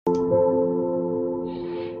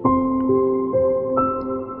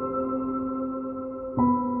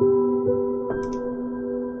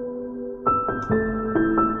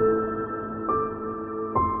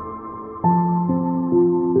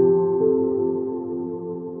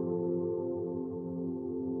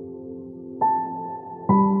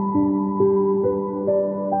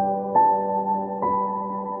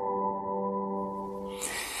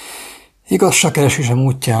Igazságkeresésem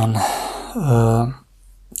útján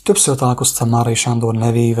többször találkoztam Márai Sándor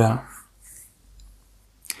nevével,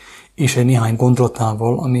 és egy néhány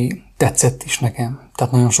gondolatával, ami tetszett is nekem.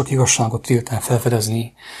 Tehát nagyon sok igazságot véltem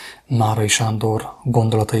felfedezni Márai Sándor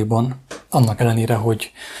gondolataiban, annak ellenére,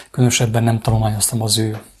 hogy különösebben nem tanulmányoztam az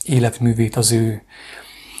ő életművét, az ő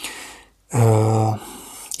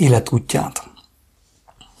életútját.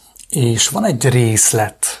 És van egy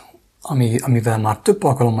részlet, amivel már több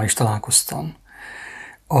alkalommal is találkoztam,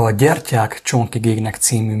 a Gyertyák csonkig égnek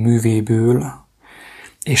című művéből,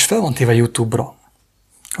 és fel van téve YouTube-ra.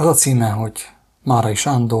 Az a címe, hogy Márai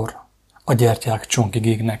Sándor, a Gyertyák csonkig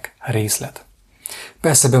égnek részlet.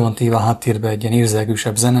 Persze be van téve a háttérbe egy ilyen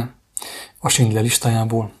érzelgősebb zene, a Schindler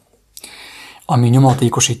listájából, ami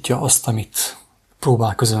nyomatékosítja azt, amit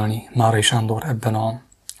próbál közölni Márai Sándor ebben a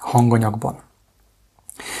hanganyagban.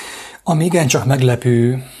 Ami igencsak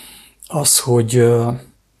meglepő az, hogy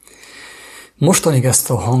mostanig ezt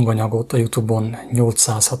a hanganyagot a YouTube-on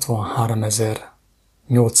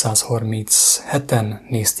 863.837-en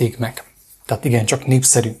nézték meg. Tehát igencsak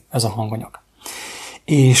népszerű ez a hanganyag.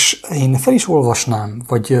 És én fel is olvasnám,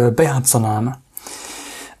 vagy bejátszanám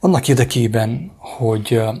annak érdekében,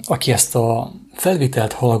 hogy aki ezt a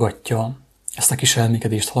felvételt hallgatja, ezt a kis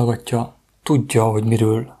elmékedést hallgatja, tudja, hogy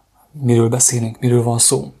miről beszélünk, miről van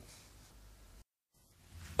szó.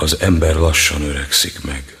 Az ember lassan öregszik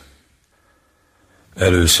meg.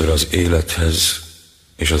 Először az élethez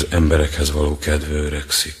és az emberekhez való kedve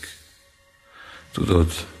öregszik.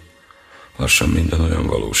 Tudod, lassan minden olyan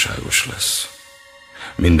valóságos lesz.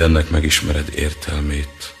 Mindennek megismered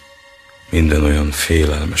értelmét. Minden olyan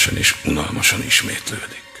félelmesen és unalmasan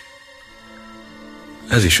ismétlődik.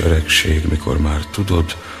 Ez is öregség, mikor már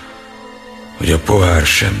tudod, hogy a pohár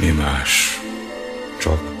semmi más,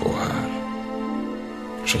 csak pohár.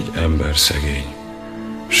 És egy ember szegény,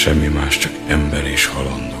 semmi más, csak ember és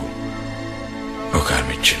halandó,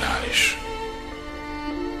 akármit csinál is.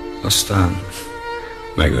 Aztán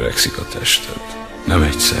megöregszik a tested, nem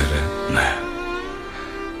egyszerre, nem.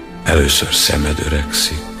 Először szemed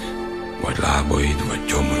öregszik, vagy lábaid, vagy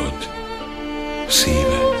gyomrod,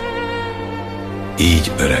 szíved.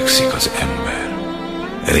 Így öregszik az ember,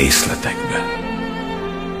 részletekben.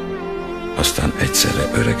 Aztán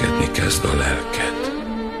egyszerre öregedni kezd a lelked,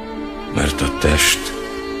 mert a test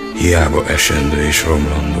hiába esendő és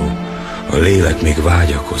romlandó, a lélek még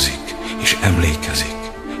vágyakozik és emlékezik,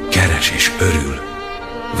 keres és örül,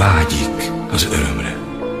 vágyik az örömre.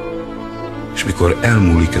 És mikor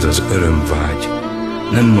elmúlik ez az örömvágy,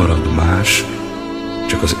 nem marad más,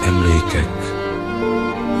 csak az emlékek,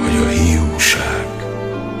 vagy a hiúság.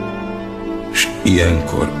 És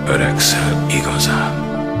ilyenkor öregszel igazán,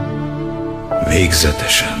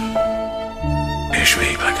 végzetesen és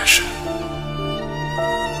véglegesen.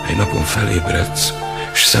 Egy napon felébredsz,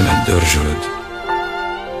 és szemed dörzsöld.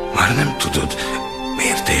 Már nem tudod,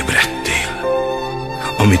 miért ébredtél.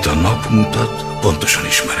 Amit a nap mutat, pontosan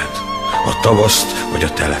ismered. A tavaszt vagy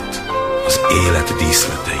a telet, az élet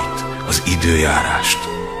díszleteit, az időjárást,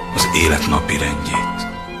 az élet napirendjét.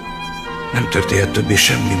 Nem történhet többé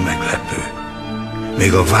semmi meglepő.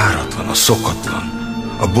 Még a váratlan, a szokatlan,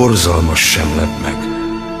 a borzalmas sem lep meg,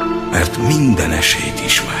 mert minden esélyt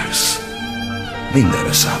ismersz.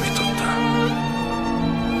 Mindenre számítottál.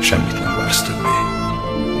 Semmit nem vársz többé.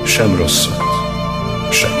 Sem rosszat,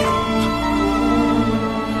 sem jót.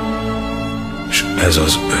 És ez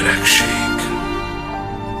az öregség.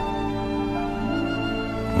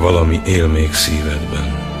 Valami él még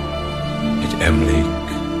szívedben. Egy emlék,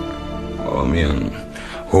 valamilyen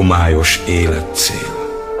homályos életcél.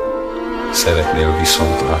 Szeretnél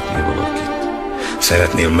viszont látni valakit.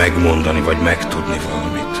 Szeretnél megmondani, vagy megtudni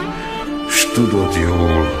valamit. És tudod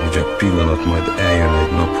jól, hogy a pillanat majd eljön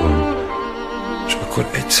egy napon, és akkor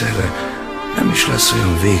egyszerre nem is lesz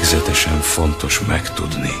olyan végzetesen fontos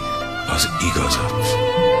megtudni az igazat,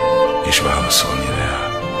 és válaszolni rá,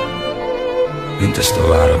 mint ezt a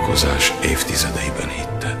várakozás évtizedeiben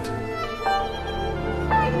hitted.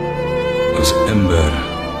 Az ember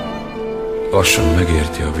lassan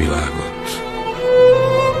megérti a világot,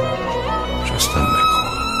 és aztán meghal.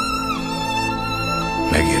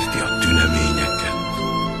 Megérti a tüneményeket,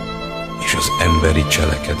 és az emberi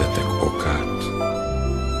cselekedetek okát,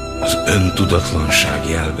 az öntudatlanság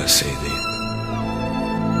jelbeszédét.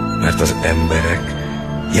 Mert az emberek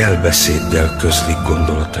jelbeszéddel közlik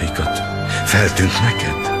gondolataikat. Feltűnt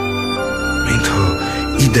neked, mintha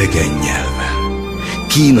idegen nyelven,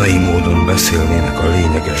 kínai módon beszélnének a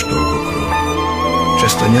lényeges dolgokról, és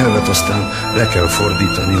ezt a nyelvet aztán le kell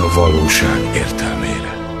fordítani a valóság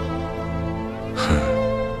értelmére.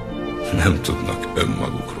 Nem tudnak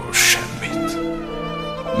önmagukról semmit.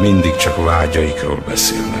 mindig csak vágyaikról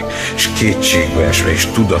beszélnek, és kétségbeesve és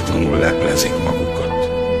tudatlanul leplezik magukat.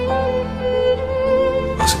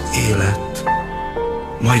 Az élet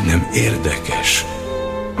majdnem érdekes,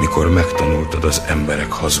 mikor megtanultad az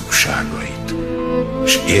emberek hazugságait,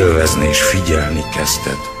 és élvezni és figyelni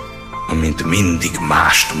kezdted, amint mindig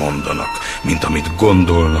mást mondanak, mint amit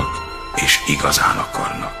gondolnak és igazán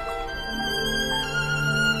akarnak.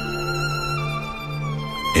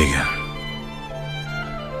 Igen.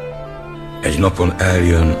 Egy napon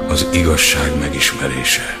eljön az igazság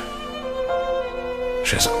megismerése,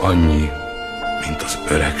 és ez annyi, mint az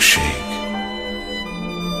öregség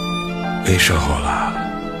és a halál.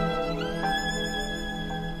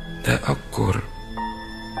 De akkor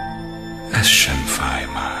ez sem fáj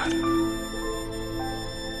már.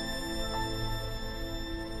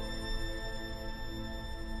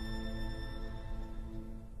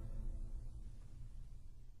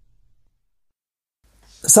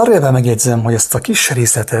 Zárójelben megjegyzem, hogy ezt a kis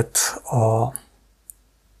részletet a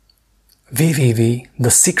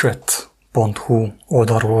www.thesecret.hu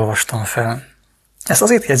oldalról olvastam fel. Ezt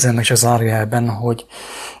azért jegyzem meg a zárójelben, hogy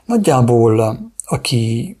nagyjából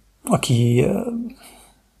aki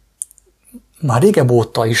már régebb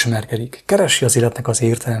óta ismerkedik, keresi az életnek az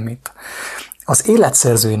értelmét, az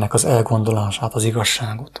életszerzőjének az elgondolását, az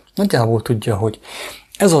igazságot. Nagyjából tudja, hogy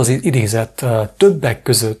ez az idézet többek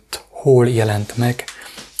között hol jelent meg,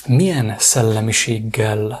 milyen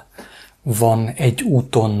szellemiséggel van egy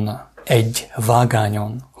úton, egy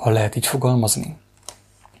vágányon, ha lehet így fogalmazni.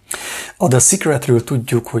 A The Secretről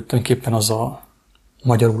tudjuk, hogy tulajdonképpen az a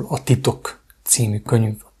magyarul a Titok című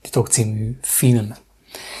könyv, a Titok című film,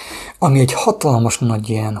 ami egy hatalmas nagy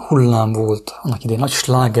ilyen hullám volt, annak idején nagy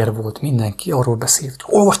sláger volt, mindenki arról beszélt.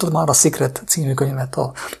 Olvastad már a Secret című könyvet,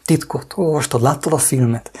 a Titkot? Olvastad, láttad a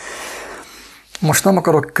filmet? Most nem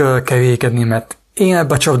akarok kevékedni, mert én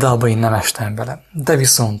ebbe a csapdába én nem estem bele. De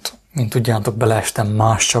viszont, mint tudjátok, beleestem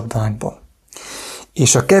más csapdákba.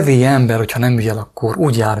 És a kevés ember, hogyha nem ügyel, akkor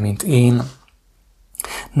úgy jár, mint én,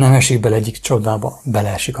 nem esik bele egyik csapdába,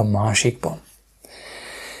 beleesik a másikba.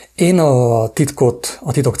 Én a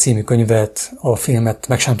Titok című könyvet, a filmet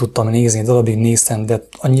meg sem tudtam nézni, darabig néztem, de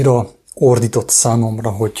annyira ordított számomra,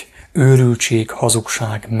 hogy őrültség,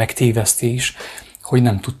 hazugság, megtévesztés, hogy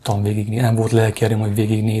nem tudtam végignézni, nem volt lelki erőm, hogy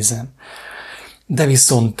végignézem. De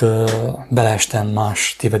viszont beleestem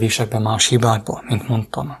más tévedésekbe, más hibákba, mint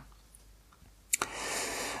mondtam.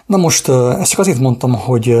 Na most ezt csak azért mondtam,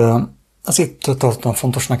 hogy azért tartottam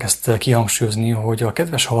fontosnak ezt kihangsúlyozni, hogy a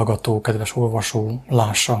kedves hallgató, kedves olvasó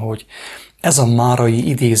lássa, hogy ez a márai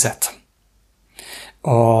idézet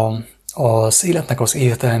az életnek az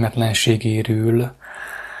értelmetlenségéről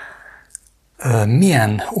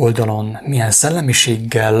milyen oldalon, milyen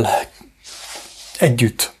szellemiséggel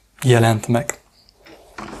együtt jelent meg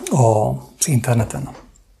az interneten.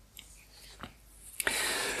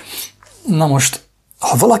 Na most,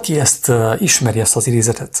 ha valaki ezt ismeri, ezt az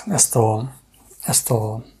idézetet, ezt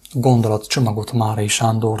a gondolatcsomagot Márai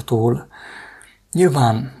Sándortól,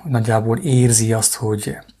 nyilván nagyjából érzi azt,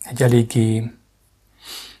 hogy egy eléggé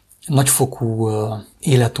nagyfokú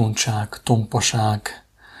életuntság, tompaság,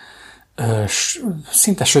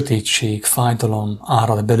 szinte sötétség, fájdalom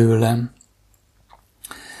árad belőlem.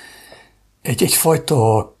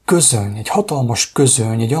 Egyfajta közöny, egy hatalmas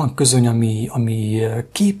közöny, egy olyan közöny, ami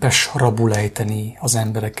képes rabul ejteni az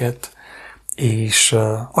embereket, és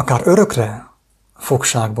akár örökre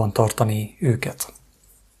fogságban tartani őket.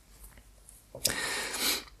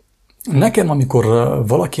 Nekem, amikor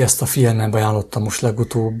valaki ezt a filmembe ajánlotta most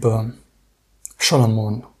legutóbb,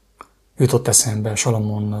 Salamon jutott eszembe,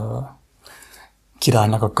 Salamon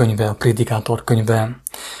királynak a könyve, a Prédikátor könyve,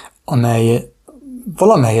 amely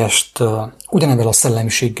valamelyest ugyanebben a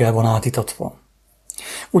szellemiséggel van átítatva.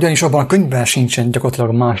 Ugyanis abban a könyvben sincsen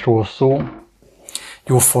gyakorlatilag másról szó,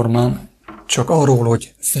 jóformán, csak arról,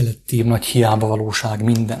 hogy felettébb nagy hiába valóság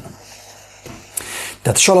minden.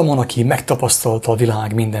 Tehát Salamon, aki megtapasztalta a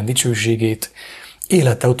világ minden dicsőségét,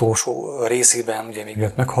 élete utolsó részében, ugye még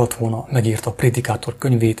meghalt volna, megírta a Prédikátor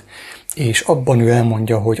könyvét, és abban ő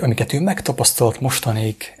elmondja, hogy amiket ő megtapasztalt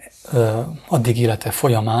mostanig, addig élete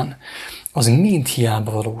folyamán, az mind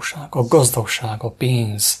hiába valóság. A gazdagság, a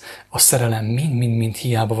pénz, a szerelem mind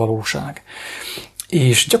hiába valóság.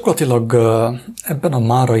 És gyakorlatilag ebben a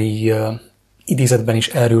márai idézetben is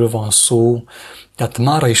erről van szó, tehát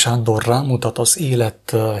Márai Sándor rámutat az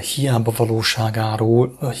élet hiába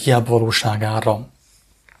valóságára.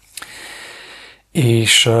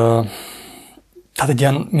 És tehát egy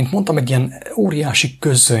ilyen, mint mondtam, egy ilyen óriási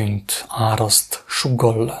közönyt áraszt,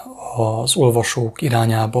 sugall az olvasók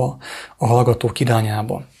irányába, a hallgatók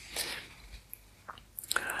irányába.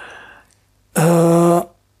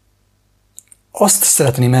 azt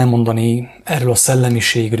szeretném elmondani erről a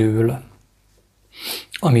szellemiségről,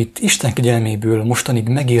 amit Isten kegyelméből mostanig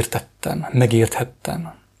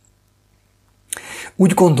megérthettem.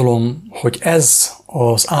 Úgy gondolom, hogy ez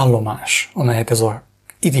az állomás, amelyet ez a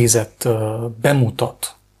idézet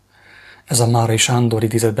bemutat, ez a Márai Sándor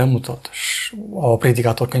idézet bemutat, a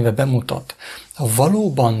Prédikátor könyve bemutat,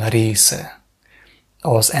 valóban része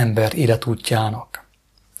az ember életútjának.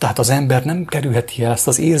 Tehát az ember nem kerülheti el ezt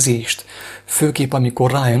az érzést, főképp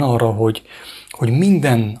amikor rájön arra, hogy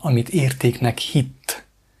minden, amit értéknek hitt,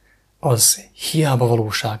 az hiába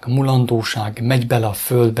valóság, mulandóság, megy bele a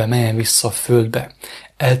földbe, melyen vissza a földbe,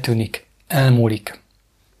 eltűnik, elmúlik,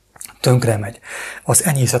 tönkre megy, az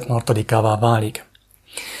enyészet martadikává válik.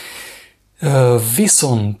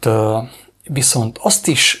 Viszont azt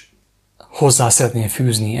is hozzá szeretném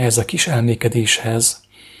fűzni ehhez a kis elmékedéshez,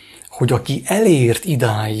 hogy aki elért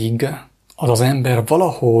idáig, az az ember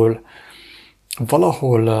valahol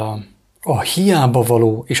a hiába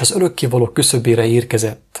való és az örökkévaló küszöbére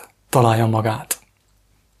érkezett, találja magát.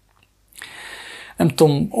 Nem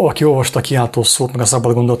tudom, aki olvasta a kiáltó szót, meg a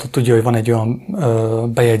szabad gondolatot, tudja, hogy van egy olyan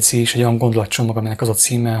bejegyzés, egy olyan gondolatcsomag, aminek az a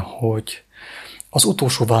címe, hogy az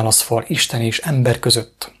utolsó válaszfal Isten és ember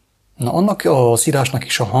között. Na, annak az írásnak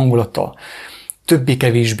is a hangulata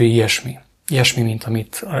többé-kevésbé ilyesmi, mint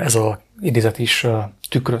amit ez az idézet is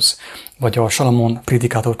tükröz, vagy a Salamon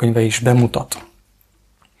Prédikátor könyve is bemutat.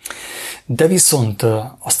 De viszont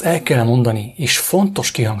azt el kell mondani, és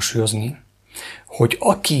fontos kihangsúlyozni, hogy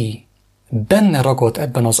aki benne ragad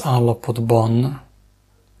ebben az állapotban,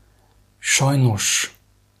 sajnos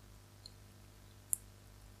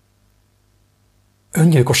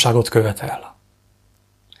öngyilkosságot követel.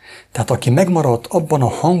 Tehát aki megmarad abban a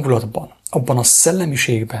hangulatban, abban a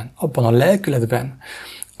szellemiségben, abban a lelkületben,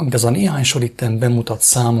 amit ez a néhány sor itten bemutat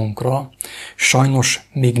számunkra, sajnos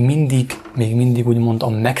még mindig úgymond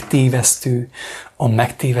a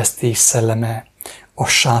megtévesztés szelleme a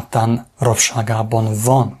sátán rabságában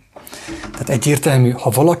van. Tehát egyértelmű, ha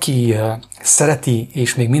valaki szereti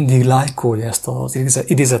és még mindig lájkolja ezt az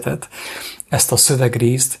idézetet, ezt a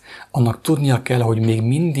szövegrészt, annak tudnia kell, hogy még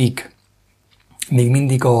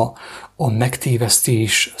mindig a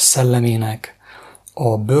megtévesztés szellemének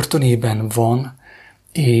a börtönében van,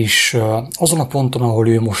 és azon a ponton, ahol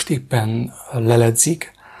ő most éppen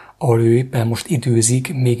leledzik, ahol ő éppen most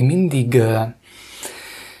időzik, még mindig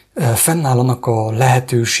fennáll annak a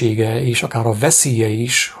lehetősége, és akár a veszélye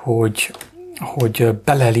is, hogy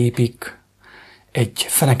belelépik egy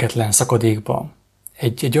feneketlen szakadékba,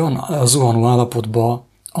 egy olyan zuhanó állapotba,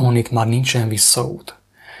 ahonnét már nincsen visszaút.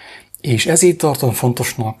 És ezért tartom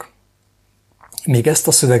fontosnak, még ezt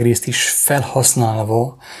a szövegrészt is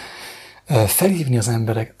felhasználva, felhívni az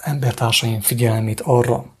embertársaim figyelmét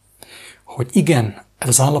arra, hogy igen, ez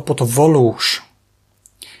az állapot valós,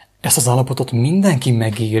 ezt az állapotot mindenki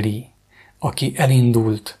megéli, aki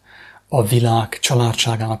elindult a világ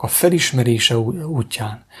családságának a felismerése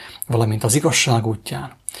útján, valamint az igazság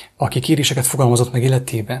útján, aki kéréseket fogalmazott meg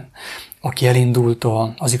életében, aki elindult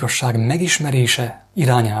az igazság megismerése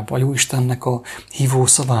irányába, a Jóistennek a hívó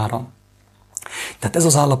szavára. Tehát ez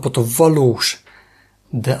az állapot valós,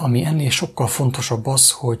 de ami ennél sokkal fontosabb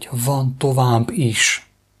az, hogy van tovább is.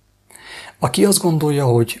 Aki azt gondolja,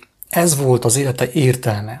 hogy ez volt az élete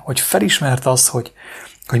értelme, hogy felismerte azt,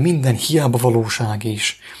 hogy minden hiába valóság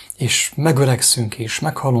is, és megöregszünk, és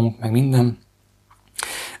meghalunk, meg minden,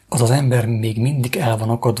 az az ember még mindig el van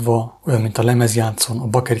akadva, olyan, mint a lemezjátszon, a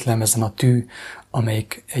bakerit lemezen a tű,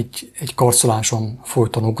 amelyik egy karcoláson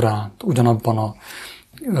folyton ugrál,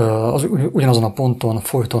 ugyanazon a ponton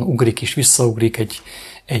folyton ugrik és visszaugrik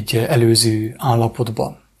egy előző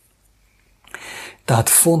állapotba. Tehát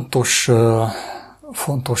fontos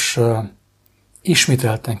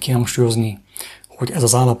ismételten kihangsúlyozni, hogy ez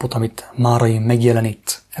az állapot, amit Márai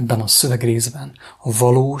megjelenít ebben a szövegrészben, a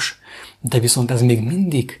valós, de viszont ez még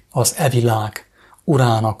mindig az evilág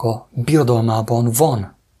urának a birodalmában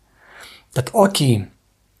van. Tehát aki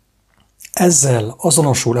ezzel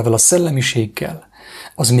azonosul, ezzel a szellemiséggel,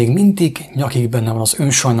 az még mindig nyakig benne van az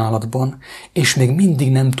önsajnálatban, és még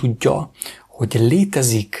mindig nem tudja, hogy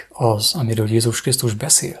létezik az, amiről Jézus Krisztus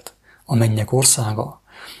beszélt, a mennyek országa.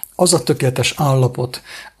 Az a tökéletes állapot,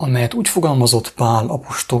 amelyet úgy fogalmazott Pál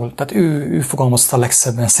apostol, tehát ő fogalmazta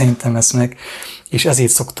legszebben szerintem ezt meg, és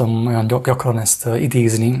ezért szoktam olyan gyakran ezt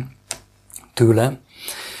idézni tőle,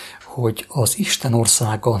 hogy az Isten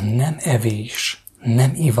országa nem evés,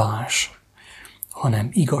 nem ivás, hanem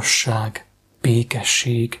igazság,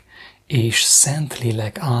 békesség és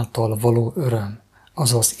Szentlélek által való öröm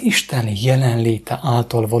azaz Isten jelenléte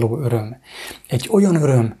által való öröm. Egy olyan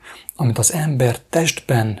öröm, amit az ember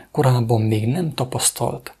testben korábban még nem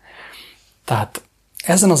tapasztalt. Tehát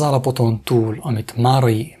ezen az állapoton túl, amit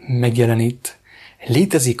Márai megjelenít,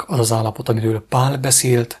 létezik az az állapot, amiről Pál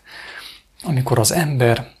beszélt, amikor az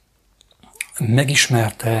ember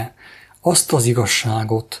megismerte azt az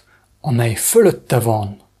igazságot, amely fölötte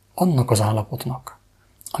van annak az állapotnak,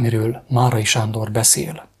 amiről Márai Sándor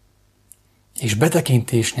beszél. És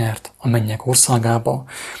betekintést nyert a mennyek országába,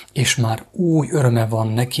 és már új öröme van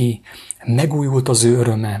neki, megújult az ő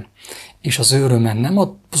öröme, és az ő öröme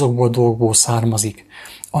nem azokból a dolgokból származik,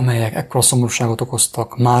 amelyek ekkora szomorúságot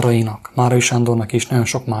okoztak Márainak, Márai Sándornak és nagyon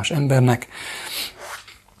sok más embernek,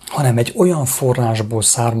 hanem egy olyan forrásból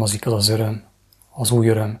származik az öröm, az új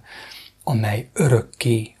öröm, amely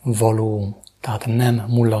örökké való, tehát nem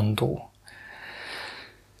mullandó.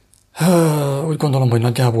 Úgy gondolom, hogy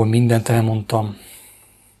nagyjából mindent elmondtam.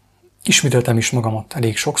 Ismételtem is magamat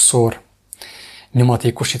elég sokszor,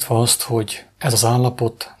 nyomatékosítva azt, hogy ez az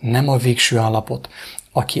állapot nem a végső állapot.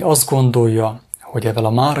 Aki azt gondolja, hogy ezzel a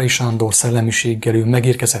Márai Sándor szellemiséggel ő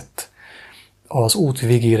megérkezett az út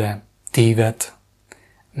végére, téved,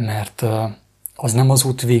 mert az nem az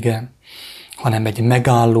út vége, hanem egy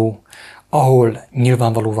megálló, ahol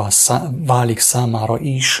nyilvánvalóvá válik számára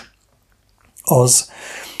is az,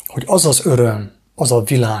 hogy az az öröm, az a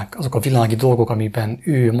világ, azok a világi dolgok, amiben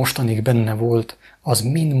ő mostanig benne volt, az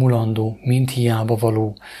mind mulandó, mind hiába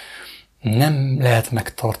való, nem lehet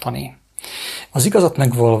megtartani. Az igazat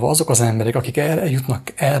megvalva azok az emberek, akik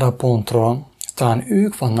eljutnak erre a pontra, talán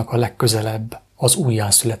ők vannak a legközelebb az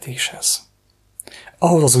újjászületéshez.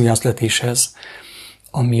 Ahhoz az újjászületéshez,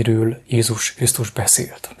 amiről Jézus Krisztus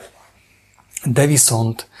beszélt. De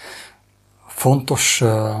viszont fontos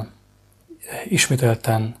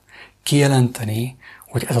ismételten kijelenteni,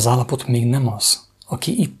 hogy ez az állapot még nem az.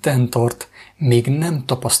 Aki itten tart, még nem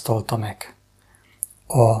tapasztalta meg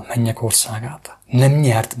a mennyek országát. Nem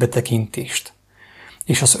nyert betekintést.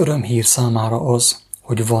 És az örömhír számára az,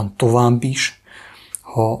 hogy van tovább is,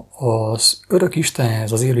 ha az örök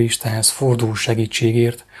Istenhez, az élő Istenhez fordul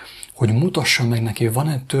segítségért, hogy mutassa meg neki, hogy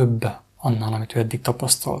van-e több annál, amit ő eddig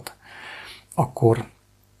tapasztalt, akkor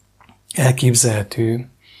elképzelhető,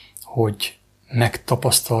 hogy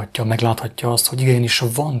megtapasztalhatja, megláthatja azt, hogy igenis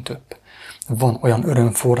van több. Van olyan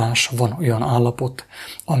örömforrás, van olyan állapot,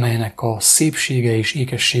 amelynek a szépsége és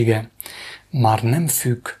ékessége már nem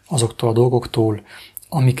függ azoktól a dolgoktól,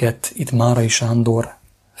 amiket itt Márai Sándor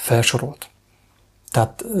felsorolt.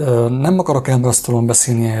 Tehát nem akarok elmarasztalóan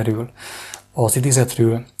beszélni erről az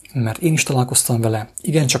idézetről, mert én is találkoztam vele,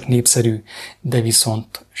 igencsak népszerű, de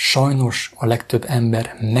viszont sajnos a legtöbb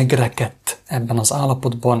ember megrekedt ebben az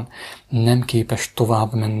állapotban, nem képes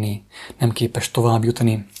tovább menni, nem képes tovább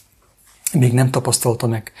jutni, még nem tapasztalta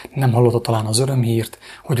meg, nem hallotta talán az örömhírt,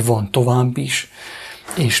 hogy van tovább is,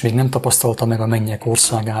 és még nem tapasztalta meg a mennyek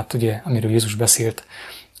országát, ugye, amiről Jézus beszélt,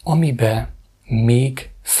 amibe még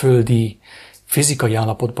földi, fizikai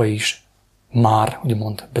állapotban is már,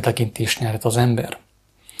 úgymond, betekintést nyert az ember.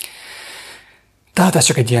 Tehát ez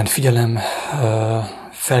csak egy ilyen figyelem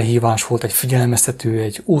felhívás volt, egy figyelmeztető,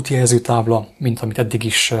 egy útjelzőtábla, mint amit eddig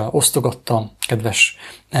is osztogattam kedves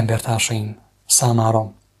embertársaim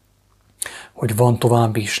számára, hogy van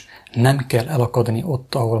tovább is, nem kell elakadni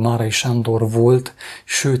ott, ahol Márai Sándor volt,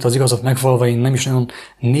 sőt, az igazat megvalva én nem is nagyon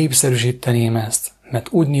népszerűsíteném ezt, mert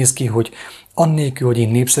úgy néz ki, hogy annélkül, hogy én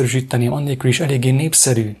népszerűsíteném, annélkül is eléggé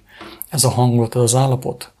népszerű ez a hangulat, ez az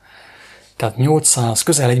állapot. Tehát 800,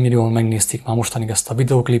 közel 1 millióan megnézték már mostanig ezt a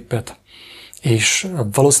videóklipet, és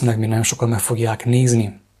valószínűleg még nagyon sokan meg fogják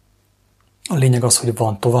nézni. A lényeg az, hogy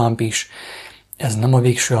van tovább is. Ez nem a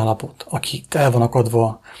végső állapot. Aki el van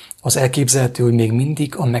akadva, az elképzelhető, hogy még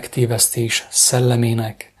mindig a megtévesztés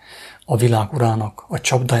szellemének, a világ urának a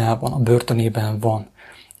csapdájában, a börtönében van.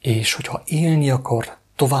 És hogyha élni akar,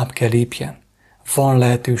 tovább kell lépjen. Van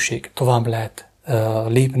lehetőség, tovább lehet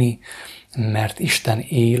lépni, mert Isten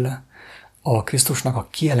él, a Krisztusnak a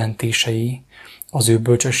kijelentései, az ő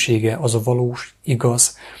bölcsessége, az a valós,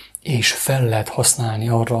 igaz, és fel lehet használni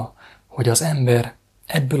arra, hogy az ember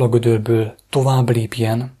ebből a gödörből tovább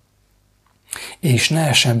lépjen, és ne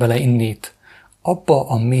essen bele innét abba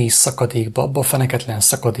a mély szakadékba, abba a feneketlen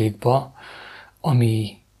szakadékba,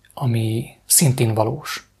 ami szintén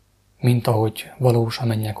valós, mint ahogy valós a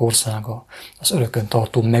mennyek országa, az örökön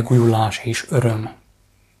tartó megújulás és öröm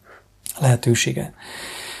lehetősége.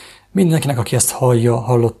 Mindenkinek, aki ezt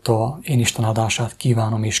hallotta, én Isten áldását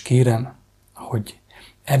kívánom és kérem, hogy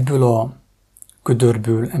ebből a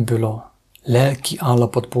gödörből, ebből a lelki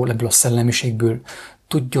állapotból, ebből a szellemiségből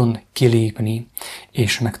tudjon kilépni,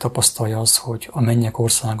 és megtapasztalja az, hogy a mennyek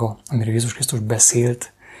országa, amiről Jézus Krisztus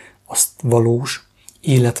beszélt, azt valós,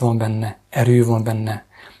 élet van benne, erő van benne,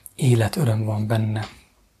 életöröm van benne.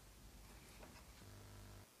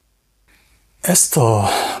 Ezt a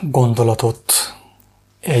gondolatot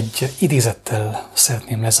egy idézettel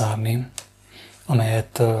szeretném lezárni,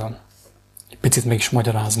 amelyet egy picit meg is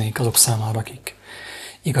magyaráznék azok számára, akik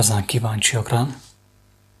igazán kíváncsiak rám.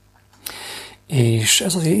 És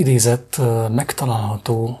ez az idézet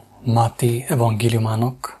megtalálható Máté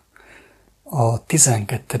evangéliumának a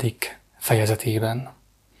 12. fejezetében,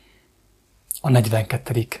 a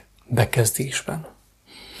 42. bekezdésben.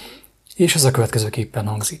 És ez a következőképpen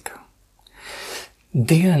hangzik.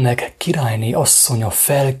 Délnek királyné asszonya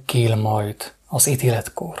felkél majd az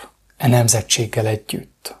ítéletkor, e nemzetséggel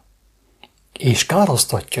együtt, és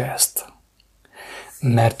károsztatja ezt,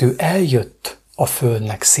 mert ő eljött a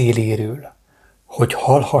földnek széléről, hogy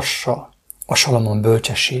hallhassa a Salamon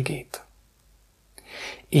bölcsességét.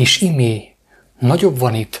 És imé nagyobb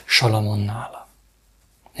van itt Salamonnál.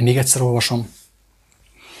 Még egyszer olvasom.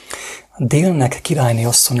 Délnek királyné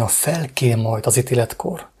asszonya felkél majd az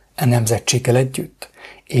ítéletkor, e nemzetséggel együtt,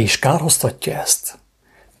 és kárhoztatja ezt,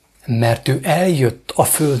 mert ő eljött a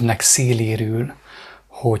földnek széléről,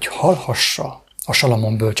 hogy hallhassa a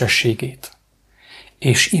Salamon bölcsességét.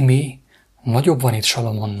 És imé nagyobb van itt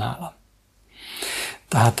Salamonnál.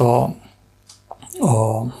 Tehát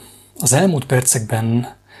az elmúlt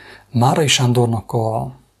percekben Márai Sándornak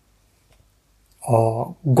a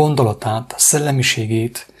gondolatát, a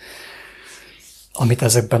szellemiségét, amit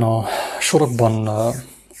ezekben a sorokban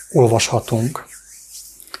olvashatunk,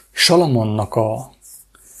 Salamonnak a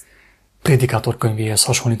prédikátorkönyvéhez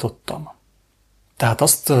hasonlítottam. Tehát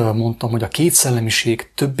azt mondtam, hogy a két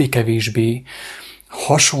szellemiség többé-kevésbé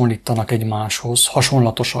hasonlítanak egymáshoz,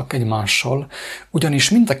 hasonlatosak egymással, ugyanis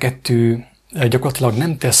mind a kettő gyakorlatilag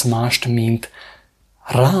nem tesz mást, mint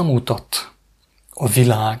rámutat a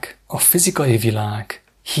világ, a fizikai világ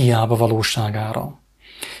hiába valóságára,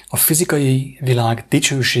 a fizikai világ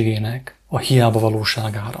dicsőségének a hiába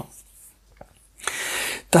valóságára.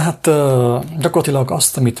 Tehát gyakorlatilag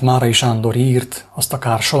azt, amit Márai Sándor írt, azt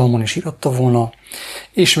akár Salamon is írhatta volna,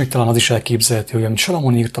 és még talán az is elképzelhető, hogy amit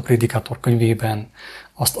Salamon írt a prédikátor könyvében,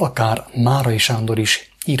 azt akár Márai Sándor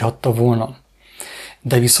is írhatta volna.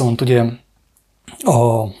 De viszont ugye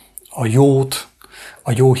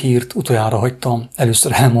a jó hírt utoljára hagytam,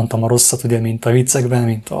 először elmondtam a rosszat, ugye, mint a viccekben,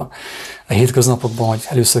 mint a hétköznapokban, hogy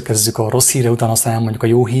először kezdjük a rossz hírre, utána aztán elmondjuk a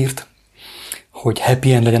jó hírt, hogy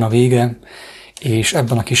happy end legyen a vége, és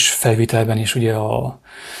ebben a kis felvételben is ugye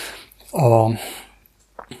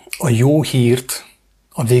a jó hírt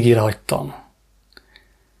a végére hagytam.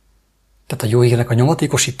 Tehát a jó hírnek a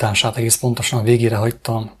nyomatékosítását egész pontosan a végére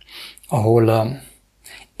hagytam, ahol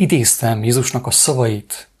idéztem Jézusnak a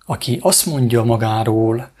szavait, aki azt mondja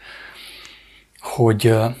magáról,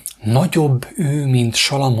 hogy nagyobb ő, mint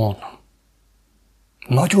Salamon,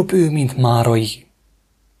 nagyobb ő, mint Márai.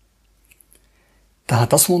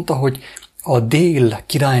 Tehát azt mondta, hogy a dél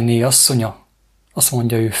királyné asszonya, azt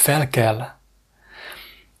mondja, ő felkel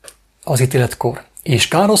az ítéletkor, és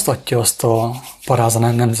károsztatja azt a paráza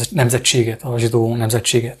nemzetséget, a zsidó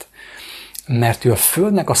nemzetséget, mert ő a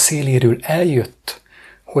földnek a széléről eljött,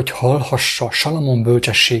 hogy hallhassa Salamon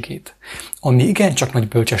bölcsességét, ami igencsak nagy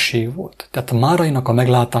bölcsesség volt. Tehát a Márainak a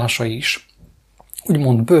meglátása is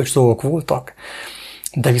úgymond bölcs dolgok voltak,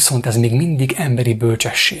 de viszont ez még mindig emberi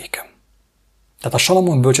bölcsesség. Tehát a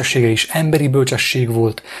Salamon bölcsessége is emberi bölcsesség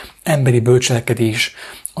volt, emberi bölcselkedés,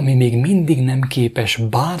 ami még mindig nem képes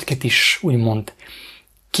bárkit is úgymond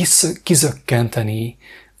kizökkenteni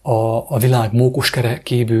a világ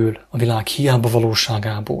mókuskerekéből, a világ hiába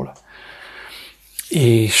valóságából.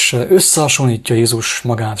 És összehasonlítja Jézus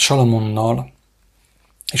magát Salamonnal,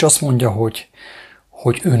 és azt mondja,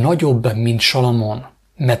 hogy ő nagyobb, mint Salamon,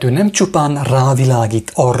 mert ő nem csupán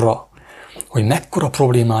rávilágít arra, hogy mekkora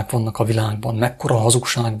problémák vannak a világban, mekkora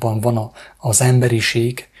hazugságban van az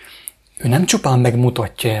emberiség, ő nem csupán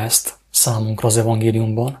megmutatja ezt számunkra az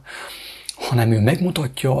evangéliumban, hanem ő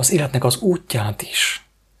megmutatja az életnek az útját is,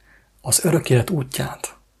 az örök élet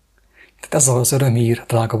útját. Tehát ez az örömhír,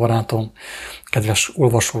 drága barátom, kedves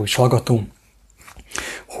olvasó és hallgató,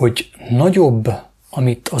 hogy nagyobb,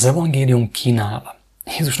 amit az evangélium kínál,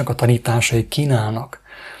 Jézusnak a tanításai kínálnak,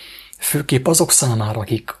 főképp azok számára,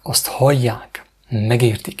 akik azt hallják,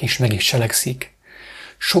 megértik és meg is cselekszik,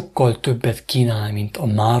 sokkal többet kínál, mint a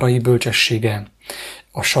Márai bölcsessége,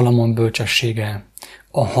 a Salamon bölcsessége,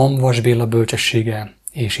 a Hamvas Béla bölcsessége,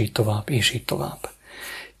 és így tovább, és így tovább.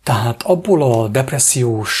 Tehát abból a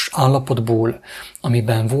depressziós állapotból,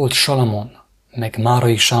 amiben volt Salamon, meg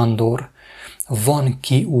Márai Sándor, van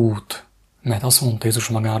kiút, mert azt mondta Jézus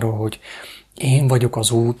magáról, hogy én vagyok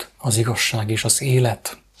az út, az igazság és az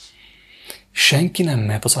élet. Senki nem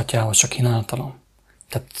mehet az atyához, csak én általam.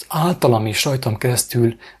 Tehát általam és rajtam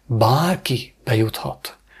keresztül bárki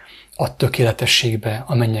bejuthat a tökéletességbe,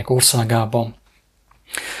 a mennyek országában,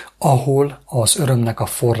 ahol az örömnek a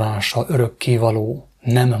forrása örökkévaló,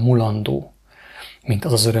 nem mulandó, mint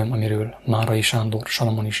az az öröm, amiről Márai Sándor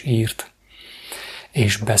Salamon is írt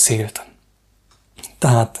és beszélt.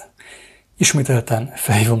 Tehát ismételten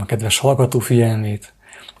felhívom a kedves hallgató figyelmét,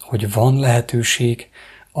 hogy van lehetőség,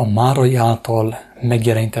 a Márai által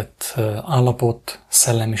megjelenített állapot,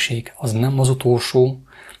 szellemiség az nem az utolsó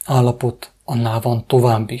állapot, annál van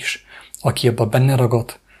tovább is. Aki abban benne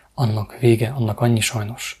ragad, annak vége, annak annyi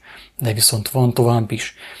sajnos. De viszont van tovább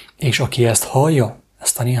is. És aki ezt hallja,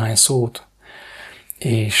 ezt a néhány szót,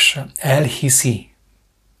 és elhiszi,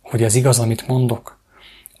 hogy ez igaz, amit mondok,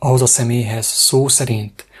 ahhoz a személyhez szó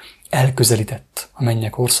szerint elközelített a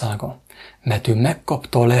mennyek országa, mert ő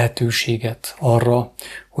megkapta a lehetőséget arra,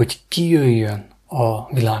 hogy kijöjjön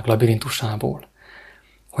a világ labirintusából,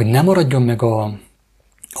 hogy ne maradjon meg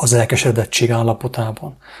az elkeseredettség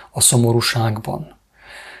állapotában, a szomorúságban,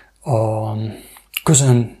 a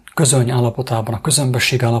közöny állapotában, a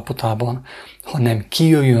közömbösség állapotában, hanem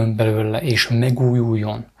kijöjjön belőle és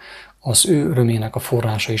megújuljon, az ő örömének a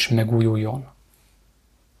forrása is megújuljon,